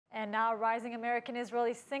And now rising American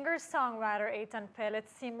Israeli singer-songwriter Eytan Peled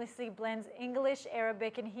seamlessly blends English,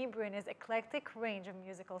 Arabic, and Hebrew in his eclectic range of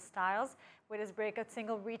musical styles, with his breakout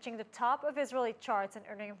single reaching the top of Israeli charts and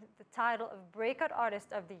earning the title of Breakout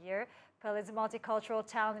Artist of the Year. Peled's multicultural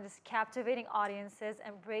talent is captivating audiences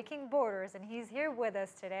and breaking borders, and he's here with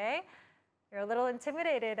us today. You're a little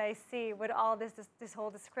intimidated, I see, with all this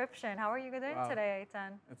whole description. How are you doing today,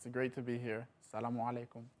 Eytan? It's great to be here. Assalamu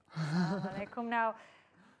alaikum. Assalamu alaikum. Now,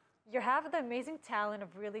 you have the amazing talent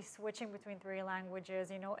of really switching between three languages,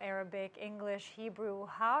 you know, Arabic, English, Hebrew.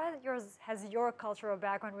 How has your cultural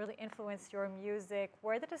background really influenced your music?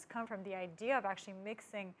 Where did this come from, the idea of actually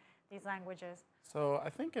mixing these languages? So I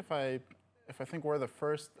think if I think where the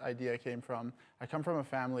first idea came from, I come from a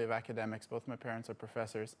family of academics. Both my parents are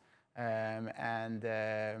professors. I've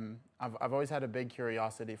always had a big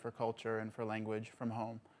curiosity for culture and for language from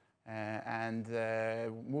home.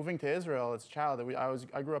 Moving to Israel as a child,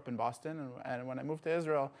 I grew up in Boston, and when I moved to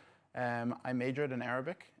Israel, I majored in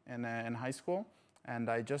Arabic in high school, and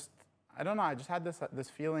I don't know, I just had this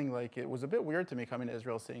feeling like it was a bit weird to me coming to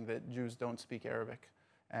Israel, seeing that Jews don't speak Arabic,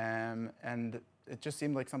 and it just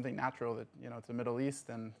seemed like something natural that, you know, it's the Middle East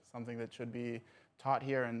and something that should be taught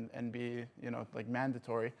here and be, you know, like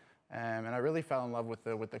mandatory. And I really fell in love with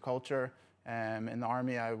the culture. In the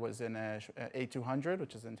army, I was in a A200,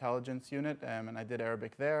 which is an intelligence unit, and I did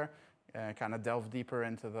Arabic there, kind of delved deeper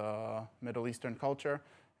into the Middle Eastern culture.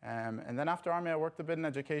 And then after army, I worked a bit in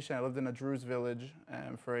education. I lived in a Druze village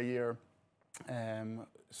for a year,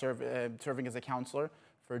 serving as a counselor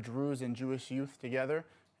for Druze and Jewish youth together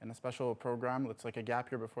in a special program. It's like a gap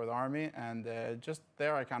year before the army. And just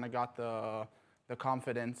there, I kind of got the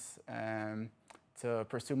confidence to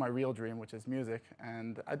pursue my real dream, which is music.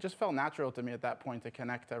 And it just felt natural to me at that point to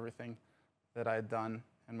connect everything that I had done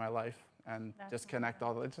in my life and just connect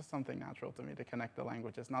all it's just something natural to me to connect the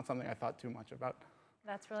languages, not something I thought too much about.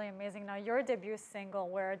 That's really amazing. Now, your debut single,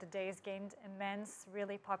 Where Are the Days, gained immense,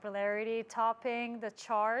 really popularity, topping the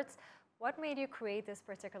charts. What made you create this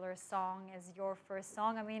particular song as your first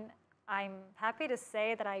song? I mean, I'm happy to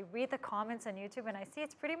say that I read the comments on YouTube and I see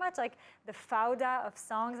it's pretty much like the fauda of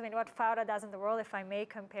songs. I mean, what fauda does in the world, if I may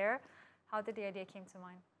compare. How did the idea come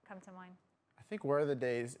to mind? I think Where Are the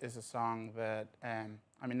Days is a song that,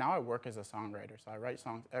 I mean, now I work as a songwriter, so I write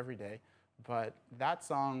songs every day. But that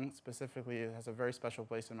song specifically has a very special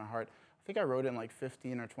place in my heart. I think I wrote it in like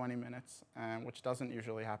 15 or 20 minutes, which doesn't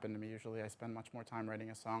usually happen to me. Usually I spend much more time writing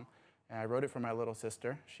a song. I wrote it for my little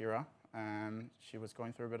sister, Shira. She was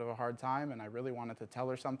going through a bit of a hard time, and I really wanted to tell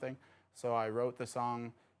her something. So I wrote the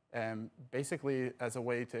song basically as a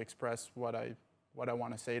way to express what I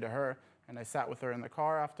want to say to her. And I sat with her in the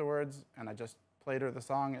car afterwards, and I just played her the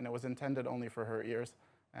song, and it was intended only for her ears.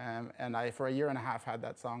 And I, for a year and a half, had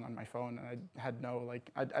that song on my phone, and I had no,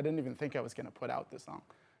 I didn't even think I was going to put out the song.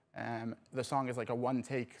 The song is like a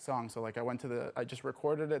one-take song, so like I just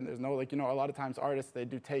recorded it, and there's no, like, you know, a lot of times artists, they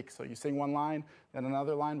do takes, so you sing one line, then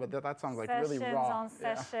another line, but that song's like really raw.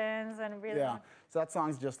 Sessions and really. Yeah, so that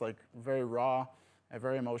song's just like very raw,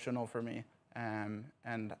 very emotional for me, and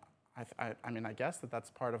I mean, I guess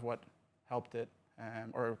that's part of what helped it,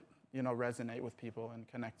 or, you know, resonate with people and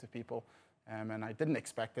connect to people. And I didn't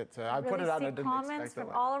expect it to. I put it out and I didn't expect it. Comments from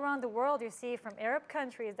all around the world. You see from Arab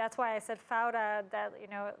countries. That's why I said fauda, that, you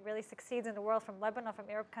know, really succeeds in the world, from Lebanon, from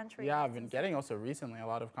Arab countries. Yeah, I've been getting also recently a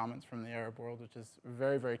lot of comments from the Arab world, which is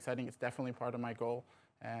very, very exciting. It's definitely part of my goal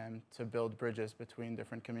to build bridges between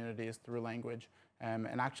different communities through language.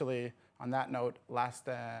 And actually, on that note, last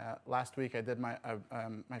week I did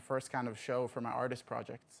my first kind of show for my artist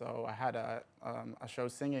project. So I had a show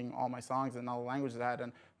singing all my songs in all the languages I had,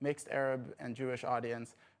 and mixed Arab and Jewish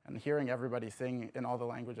audience, and hearing everybody sing in all the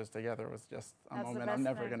languages together was just a moment I'm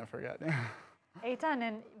never going to forget. Eytan,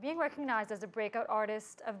 and being recognized as the Breakout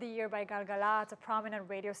Artist of the Year by Galgalat, a prominent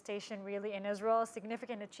radio station really in Israel,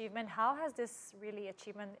 significant achievement. How has this really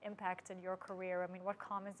achievement impacted your career? I mean, what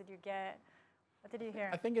comments did you get? What did you hear?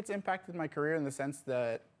 I think it's impacted my career in the sense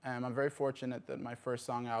that I'm very fortunate that my first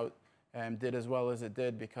song out did as well as it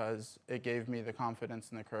did, because it gave me the confidence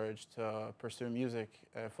and the courage to pursue music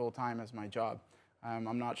full-time as my job.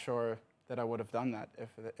 I'm not sure that I would have done that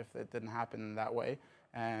if it didn't happen that way.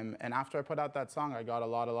 And after I put out that song, I got a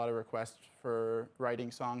lot of requests for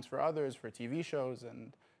writing songs for others, for TV shows,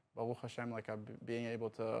 and Baruch Hashem, like being able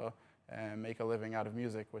to make a living out of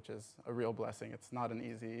music, which is a real blessing. It's not an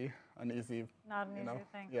easy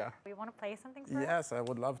thing. Yeah. You want to play something for us? Yes, I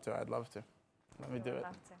would love to. I'd love to. Let me do it.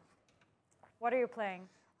 What are you playing?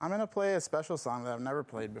 I'm going to play a special song that I've never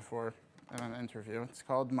played before in an interview. It's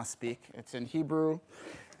called Must Speak. It's in Hebrew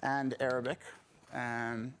and Arabic.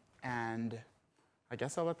 And I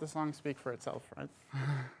guess I'll let the song speak for itself, right?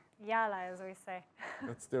 Yalla, as we say.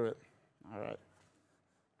 Let's do it. All right.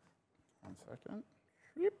 1 second.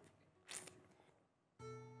 Yep.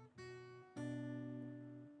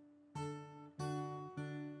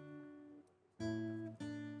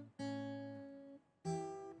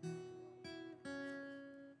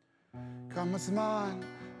 כמה זמן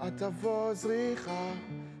את תבוא זריחה,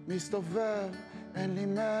 מסתובב, אין לי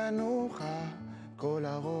מנוחה, כל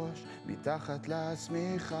הראש מתחת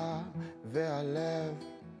לשמיכה, והלב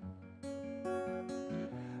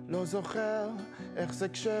לא זוכר איך זה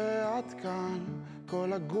כשאת כאן,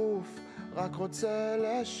 כל הגוף רק רוצה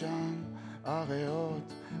לשם,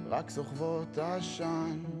 הריאות רק סוחבות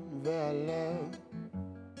עשן, והלב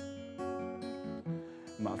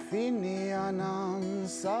ما فيني أنام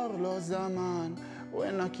صار له زمان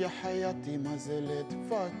وينك يا حياتي ما زلت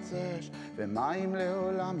فتش ומים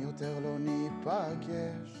לעולם יותר לא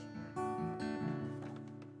ניפגש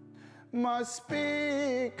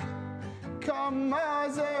מספיק כמה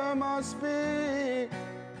זה מספיק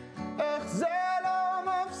איך זה לא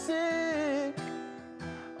מפסיק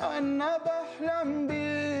أنا بحلم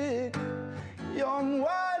بيك يوم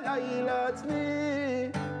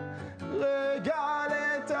وليلتني רגע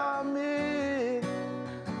לתמיד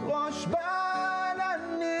ראש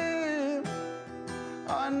בעננים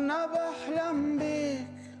أنا بحلم بيك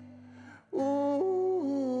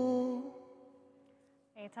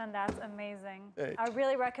Eytan, that's amazing. Hey. I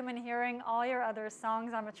really recommend hearing all your other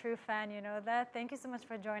songs. I'm a true fan, you know that. Thank you so much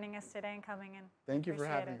for joining us today and coming in. Thank you for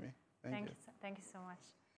Appreciate having it. me. Thank you. Thank you so much.